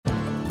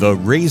The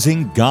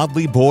Raising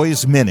Godly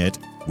Boys Minute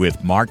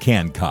with Mark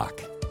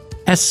Hancock.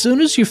 As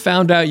soon as you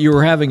found out you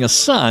were having a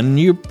son,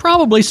 you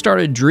probably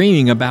started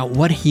dreaming about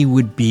what he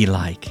would be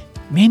like.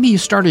 Maybe you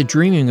started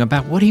dreaming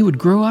about what he would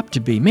grow up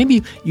to be.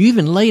 Maybe you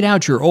even laid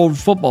out your old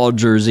football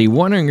jersey,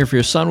 wondering if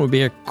your son would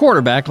be a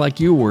quarterback like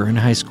you were in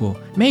high school.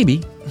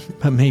 Maybe,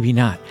 but maybe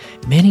not.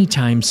 Many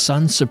times,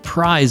 sons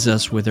surprise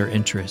us with their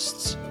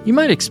interests. You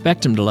might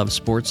expect him to love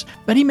sports,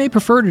 but he may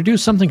prefer to do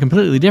something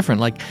completely different,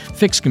 like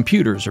fix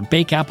computers or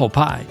bake apple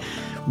pie.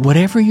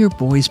 Whatever your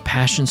boy's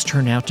passions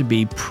turn out to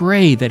be,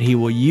 pray that he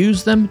will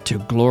use them to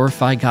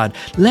glorify God.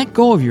 Let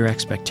go of your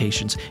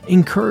expectations.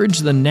 Encourage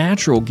the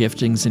natural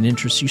giftings and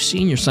interests you see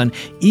in your son,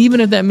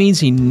 even if that means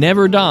he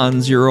never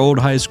dons your old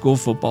high school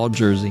football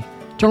jersey.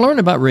 To learn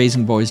about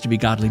raising boys to be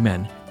godly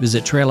men,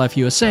 visit Trail Life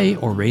USA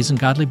or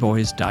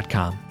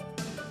RaisingGodlyBoys.com.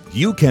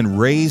 You can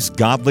raise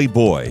godly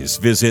boys.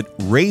 Visit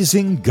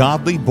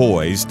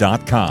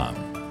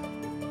RaisingGodlyBoys.com.